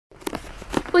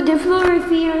But the floor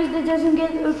fears that doesn't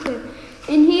get open.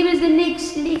 And here is the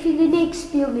next, leaving the next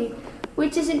building,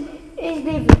 which is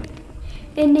living.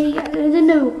 And I don't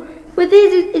know. But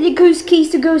there's the ghost keys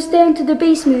to go down to the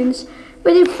basements.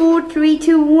 But it's 4, 3,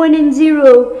 2, 1, and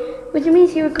 0. Which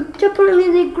means you're temporarily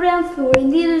in the ground floor,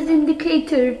 and the other is the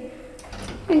indicator.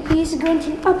 And he's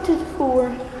going up to the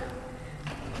floor.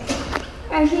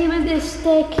 And here is the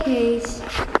staircase.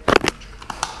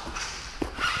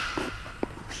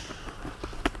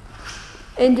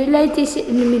 And the light is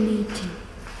illuminating.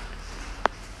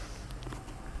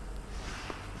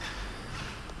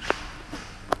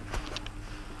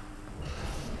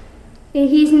 And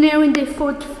he's now in the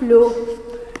 4th floor.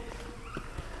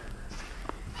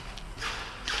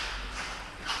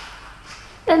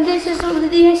 And this is only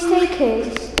the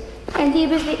staircase. And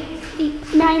here is the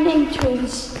main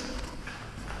entrance.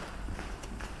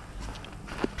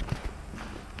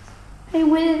 And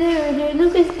we're there, and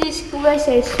look at this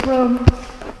glasses from.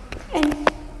 And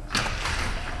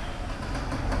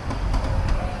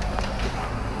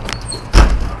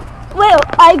well,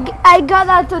 I got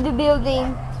out of the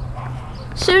building.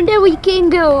 So now we can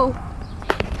go.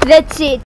 That's it.